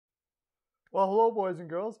Well, hello, boys and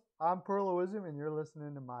girls. I'm Pearl of Wisdom, and you're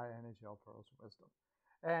listening to my NHL Pearls of Wisdom.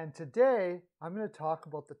 And today, I'm going to talk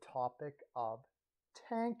about the topic of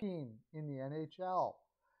tanking in the NHL.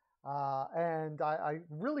 And I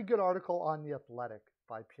really good article on The Athletic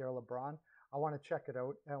by Pierre LeBrun. I want to check it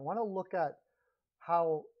out, and I want to look at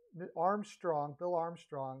how Bill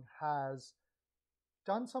Armstrong, has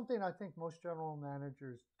done something I think most general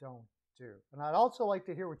managers don't do. And I'd also like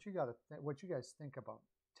to hear what you guys think about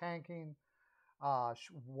tanking,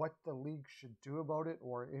 what the league should do about it,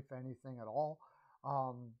 or if anything at all.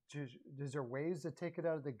 Is there ways to take it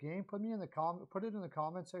out of the game? Put it in the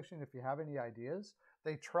comment section if you have any ideas.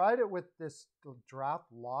 They tried it with this draft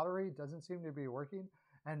lottery; doesn't seem to be working.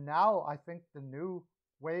 And now I think the new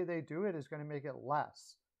way they do it is going to make it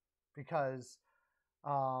less, because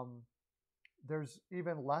um, there's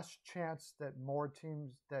even less chance that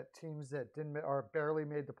teams that didn't or barely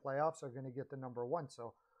made the playoffs are going to get the number one.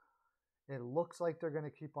 So it looks like they're going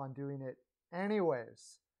to keep on doing it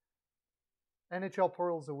anyways. NHL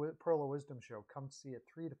Pearl of Wisdom show. Come see it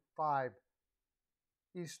 3 to 5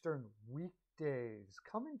 Eastern weekdays.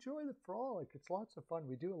 Come enjoy the frolic. It's lots of fun.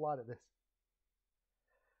 We do a lot of this.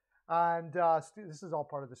 And this is all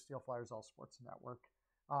part of the Steel Flyers All Sports Network.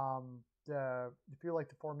 If you like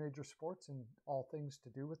the four major sports and all things to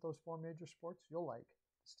do with those four major sports, you'll like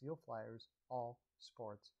the Steel Flyers All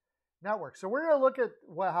Sports Network. So we're going to look at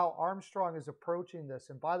how Armstrong is approaching this.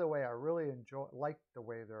 And by the way, I really like the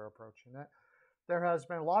way they're approaching it. There has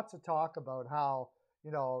been lots of talk about how,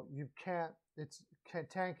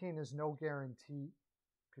 tanking is no guarantee.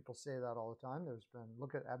 People say that all the time.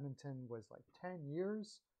 Look at Edmonton was like 10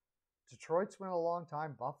 years. Detroit's been a long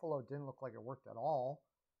time. Buffalo didn't look like it worked at all.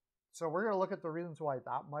 So we're going to look at the reasons why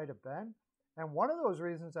that might have been. And one of those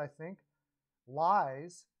reasons, I think,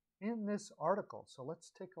 lies in this article. So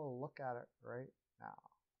let's take a look at it right now.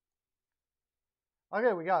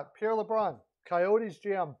 Okay, we got Pierre LeBrun, Coyotes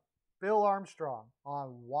GM Bill Armstrong, on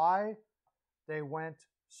why they went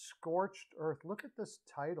scorched earth. Look at this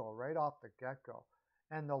title right off the get-go.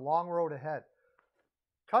 And the long road ahead.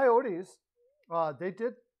 Coyotes, they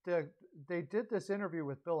did this interview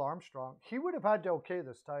with Bill Armstrong. He would have had to okay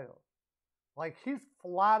this title. Like, he's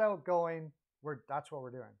flat out going, that's what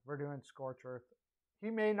we're doing. We're doing scorch earth. He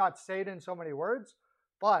may not say it in so many words,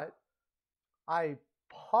 but I'm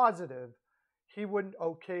positive he wouldn't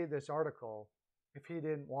okay this article if he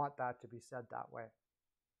didn't want that to be said that way.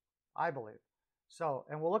 I believe. So,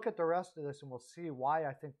 and we'll look at the rest of this and we'll see why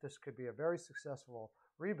I think this could be a very successful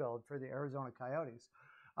rebuild for the Arizona Coyotes.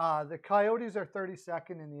 The Coyotes are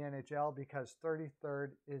 32nd in the NHL because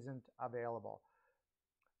 33rd isn't available.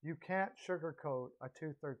 You can't sugarcoat a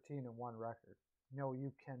 2-13-1 record. No,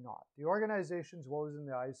 you cannot. The organization's woes in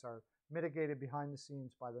the ice are mitigated behind the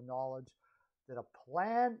scenes by the knowledge that a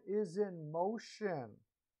plan is in motion.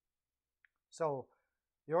 So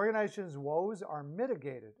the organization's woes are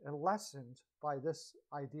mitigated and lessened by this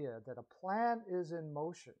idea that a plan is in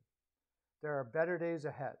motion. There are better days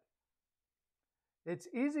ahead. It's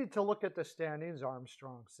easy to look at the standings,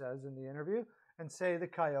 Armstrong says in the interview, and say the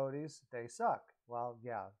Coyotes, they suck. Well,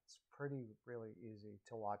 yeah, it's really easy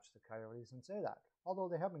to watch the Coyotes and say that, although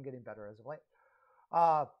they have been getting better as of late.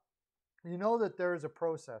 You know that there is a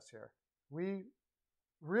process here. We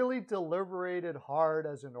really deliberated hard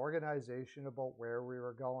as an organization about where we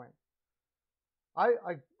were going.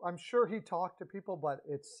 I'm sure he talked to people, but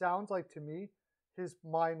it sounds like to me his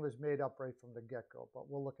mind was made up right from the get-go, but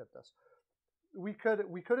we'll look at this. We could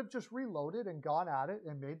have just reloaded and gone at it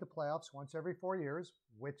and made the playoffs once every 4 years,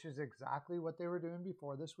 which is exactly what they were doing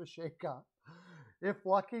before this was shake up. If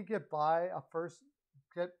lucky, get by a first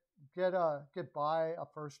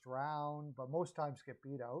round, but most times get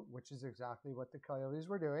beat out, which is exactly what the Coyotes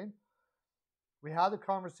were doing. We had the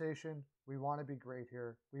conversation. We want to be great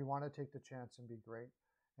here. We want to take the chance and be great.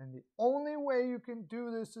 And the only way you can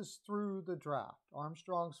do this is through the draft.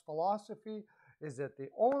 Armstrong's philosophy is that the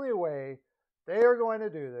only way they are going to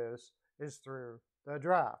do this is through the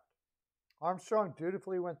draft. Armstrong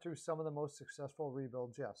dutifully went through some of the most successful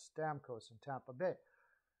rebuilds, yes, Stamkos and Tampa Bay.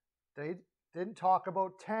 They didn't talk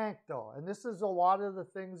about tank, though. And this is a lot of the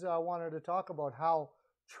things I wanted to talk about, how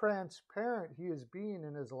transparent he is being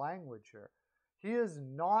in his language here. He is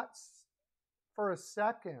not for a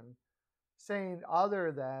second saying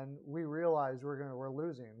other than we realize we're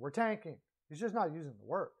losing. We're tanking. He's just not using the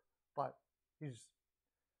word, but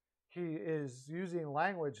he is using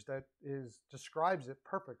language that describes it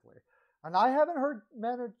perfectly. And I haven't heard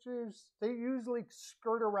managers, they usually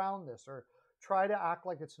skirt around this or try to act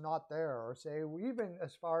like it's not there, or say, even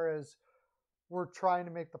as far as we're trying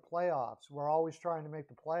to make the playoffs, we're always trying to make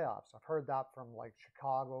the playoffs. I've heard that from like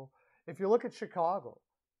Chicago If you look at Chicago,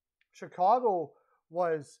 Chicago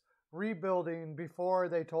was rebuilding before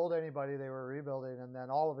they told anybody they were rebuilding, and then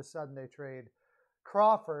all of a sudden they trade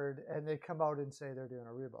Crawford and they come out and say they're doing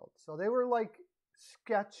a rebuild. So they were like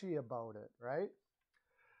sketchy about it, right?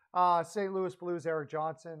 St. Louis Blues, Eric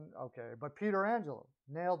Johnson, okay, but Peter Angelo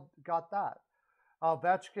got that.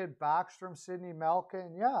 Ovechkin, Backstrom, Sidney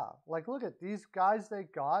Malkin, yeah. Like, look at these guys they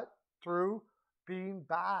got through being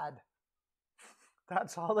bad.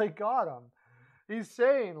 That's how they got them. He's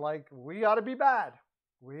saying, like, we got to be bad.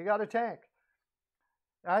 We got to tank.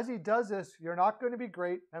 As he does this, you're not going to be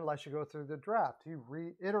great unless you go through the draft. He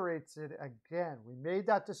reiterates it again. We made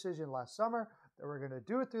that decision last summer that we're going to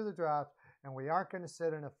do it through the draft, and we aren't going to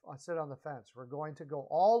sit on the fence. We're going to go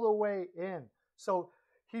all the way in. So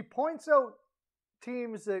he points out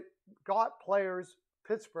teams that got players,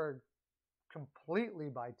 Pittsburgh, completely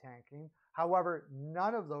by tanking. However,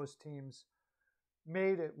 none of those teams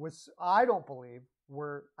made it I don't believe,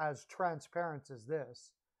 were as transparent as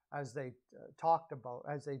this, as they talked about,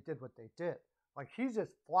 as they did what they did. Like, he's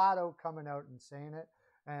just flat out coming out and saying it,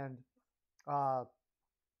 and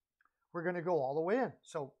we're going to go all the way in.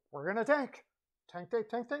 So we're going to tank. Tank, tank,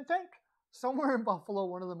 tank, tank, tank. Somewhere in Buffalo,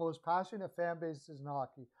 one of the most passionate fan bases in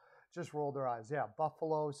hockey just rolled their eyes. Yeah,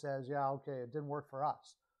 Buffalo says, yeah, okay, it didn't work for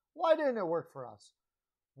us. Why didn't it work for us?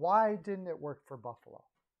 Why didn't it work for Buffalo?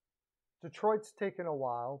 Detroit's taken a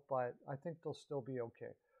while, but I think they'll still be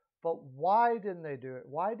okay. But why didn't they do it?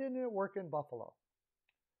 Why didn't it work in Buffalo?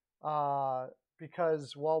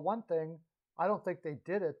 Because, well, one thing, I don't think they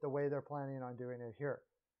did it the way they're planning on doing it here.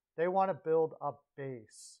 They want to build a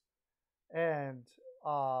base and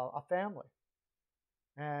a family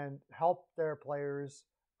and help their players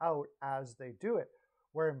out as they do it.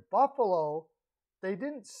 Where in Buffalo, they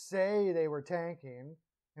didn't say they were tanking.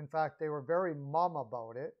 In fact, they were very mum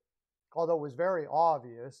about it. Although it was very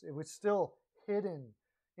obvious, it was still hidden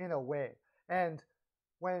in a way. And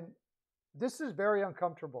when this is very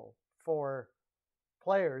uncomfortable for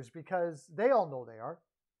players because they all know they are,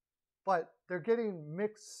 but they're getting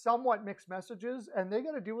somewhat mixed messages, and they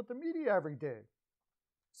got to deal with the media every day.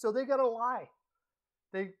 So they got to lie.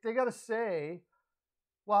 They got to say,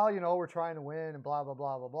 well, we're trying to win and blah, blah,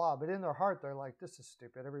 blah, blah, blah. But in their heart, they're like, this is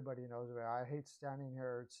stupid. Everybody knows it. I hate standing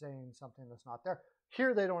here saying something that's not there.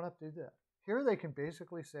 Here, they don't have to do that. Here, they can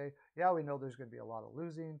basically say, yeah, we know there's going to be a lot of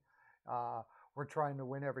losing. We're trying to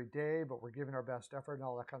win every day, but we're giving our best effort and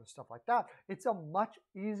all that kind of stuff like that. It's a much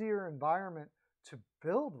easier environment to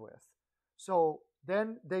build with. So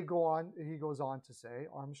then he goes on to say,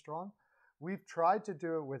 Armstrong, we've tried to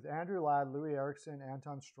do it with Andrew Ladd, Louis Eriksson,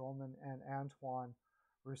 Anton Stroman, and Antoine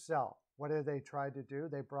Roussel. What did they try to do?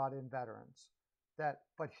 They brought in veterans.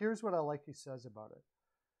 But here's what I like he says about it.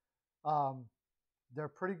 They're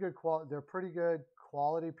pretty good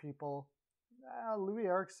quality people. Louis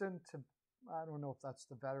Eriksson, I don't know if that's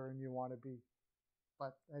the veteran you want to be,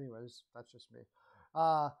 but anyways, that's just me.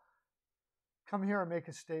 Come here and make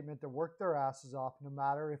a statement to work their asses off, no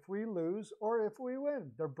matter if we lose or if we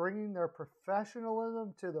win. They're bringing their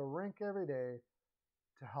professionalism to the rink every day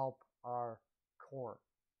to help our core.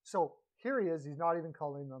 So here he is. He's not even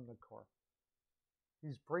calling them the core.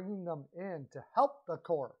 He's bringing them in to help the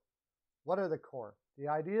core. What are the core? The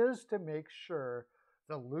idea is to make sure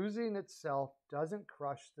the losing itself doesn't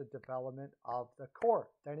crush the development of the core.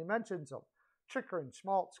 Then he mentions them. Chychrun,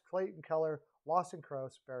 Schmaltz, Clayton Keller, Lawson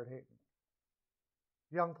Krause, Barrett Hayton.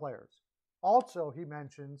 Young players. Also, he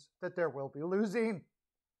mentions that there will be losing.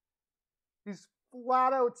 He's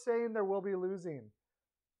flat out saying there will be losing.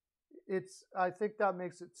 I think that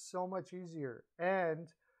makes it so much easier. And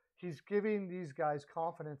he's giving these guys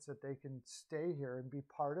confidence that they can stay here and be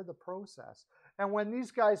part of the process. And when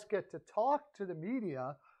these guys get to talk to the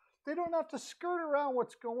media, they don't have to skirt around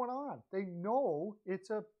what's going on. They know it's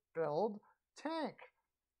a build tank.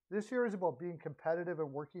 This year is about being competitive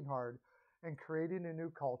and working hard and creating a new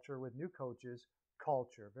culture with new coaches.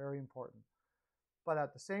 Culture, very important. But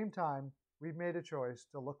at the same time, we've made a choice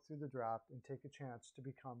to look through the draft and take a chance to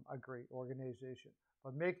become a great organization.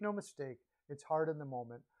 But make no mistake, it's hard in the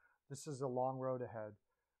moment. This is a long road ahead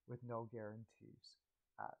with no guarantees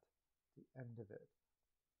at the end of it.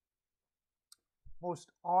 Most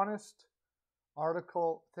honest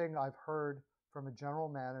article thing I've heard from a general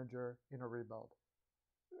manager in a rebuild.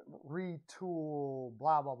 Retool,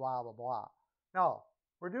 blah, blah, blah, blah, blah. No,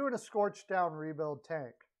 we're doing a scorched down rebuild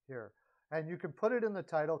tank here. And you can put it in the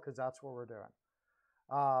title because that's what we're doing.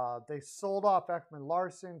 They sold off Ekman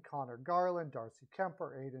Larson, Connor Garland, Darcy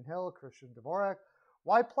Kemper, Aiden Hill, Christian Dvorak.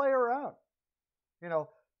 Why play around?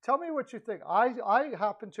 Tell me what you think. I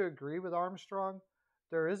happen to agree with Armstrong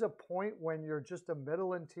there is a point when you're just a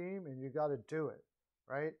middling team and you got to do it,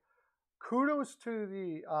 right? Kudos to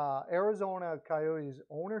the Arizona Coyotes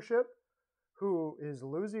ownership, who is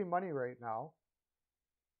losing money right now.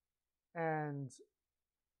 And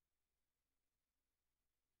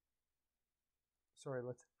sorry,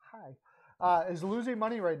 is losing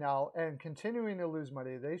money right now and continuing to lose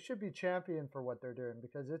money. They should be championed for what they're doing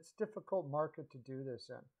because it's a difficult market to do this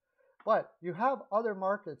in. But you have other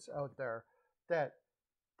markets out there that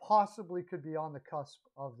possibly could be on the cusp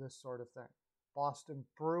of this sort of thing. Boston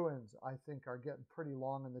Bruins, I think, are getting pretty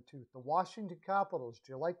long in the tooth. The Washington Capitals,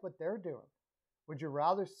 do you like what they're doing? Would you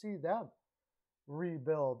rather see them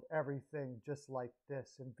rebuild everything just like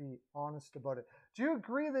this and be honest about it? Do you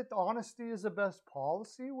agree that honesty is the best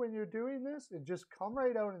policy when you're doing this? And just come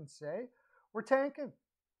right out and say, we're tanking.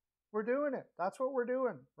 We're doing it. That's what we're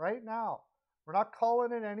doing right now. We're not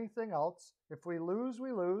calling it anything else. If we lose,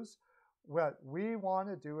 we lose. But we want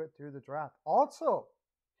to do it through the draft. Also,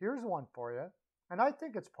 here's one for you, and I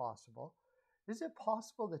think it's possible. Is it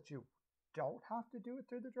possible that you don't have to do it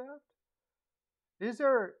through the draft? Is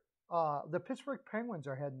there, the Pittsburgh Penguins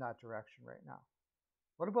are heading that direction right now.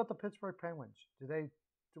 What about the Pittsburgh Penguins? Do they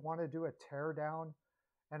want to do a tear down?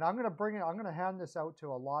 And I'm going to hand this out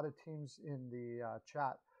to a lot of teams in the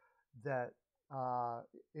chat that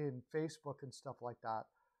in Facebook and stuff like that,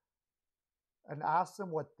 and ask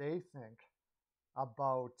them what they think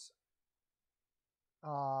about,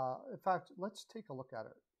 in fact, let's take a look at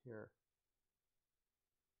it here.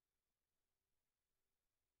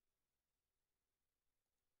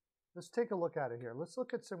 Let's take a look at it here. Let's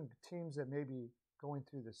look at some teams that may be going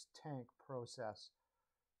through this tank process.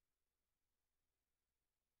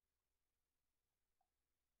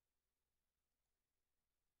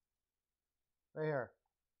 Right here.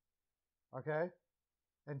 Okay?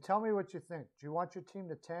 And tell me what you think. Do you want your team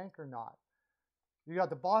to tank or not? You got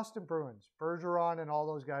the Boston Bruins. Bergeron and all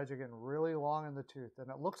those guys are getting really long in the tooth. And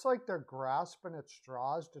it looks like they're grasping at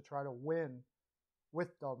straws to try to win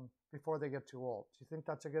with them before they get too old. Do you think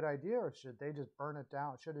that's a good idea, or should they just burn it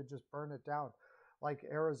down? Should it just burn it down like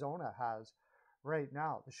Arizona has right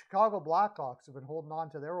now? The Chicago Blackhawks have been holding on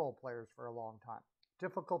to their old players for a long time.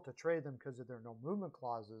 Difficult to trade them because there are no movement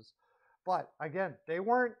clauses. But again, they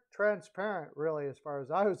weren't transparent really as far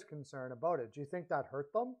as I was concerned about it. Do you think that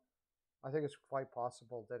hurt them? I think it's quite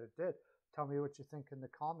possible that it did. Tell me what you think in the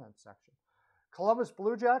comments section. Columbus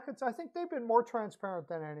Blue Jackets, I think they've been more transparent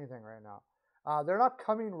than anything right now. They're not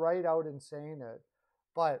coming right out and saying it,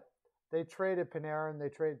 but they traded Panarin,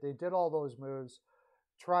 they did all those moves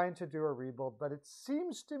trying to do a rebuild, but it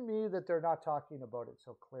seems to me that they're not talking about it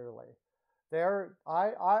so clearly.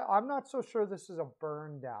 I'm not so sure this is a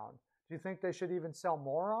burn down. Do you think they should even sell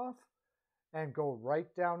more off and go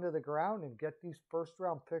right down to the ground and get these first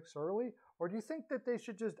round picks early? Or do you think that they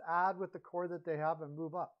should just add with the core that they have and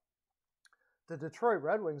move up? The Detroit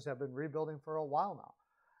Red Wings have been rebuilding for a while now.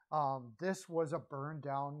 This was a burn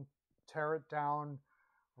down, tear it down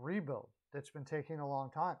rebuild that's been taking a long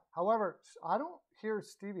time. However, I don't hear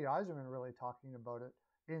Stevie Yzerman really talking about it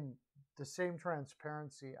in the same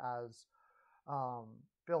transparency as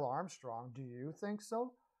Bill Armstrong. Do you think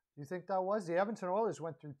so? Do you think that was? The Edmonton Oilers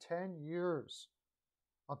went through 10 years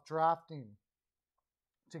of drafting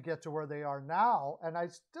to get to where they are now, and I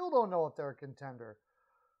still don't know if they're a contender.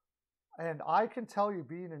 And I can tell you,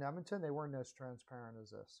 being in Edmonton, they weren't as transparent as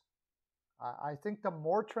this. I think the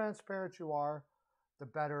more transparent you are, the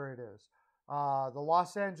better it is. The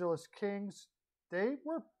Los Angeles Kings, they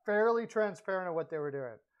were fairly transparent on what they were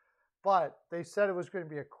doing, but they said it was going to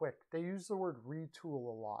be a quick. They used the word retool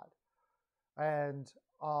a lot. And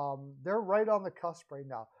they're right on the cusp right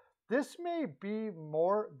now. This may be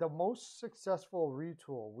the most successful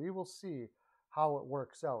retool. We will see how it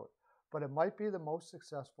works out. But it might be the most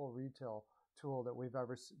successful retail tool that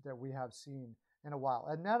we have seen in a while.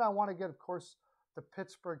 And then I want to get, of course, the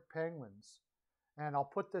Pittsburgh Penguins. And I'll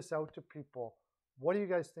put this out to people. What do you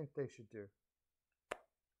guys think they should do?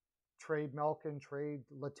 Trade Malkin, trade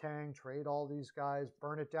Letang, trade all these guys,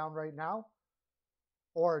 burn it down right now?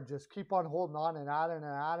 Or just keep on holding on and adding,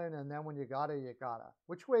 and then when you gotta, you gotta.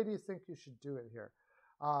 Which way do you think you should do it here?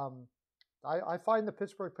 I find the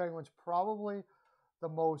Pittsburgh Penguins probably the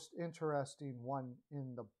most interesting one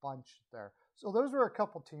in the bunch there. So those were a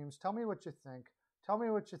couple teams. Tell me what you think. Tell me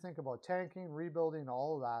what you think about tanking, rebuilding,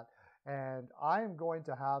 all of that. And I am going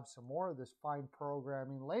to have some more of this fine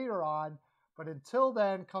programming later on. But until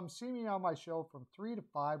then, come see me on my show from 3 to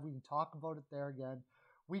 5. We can talk about it there again.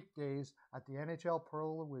 Weekdays at the NHL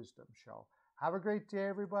Pearl of Wisdom show. Have a great day,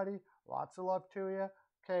 everybody. Lots of love to you.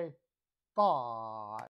 Okay, bye.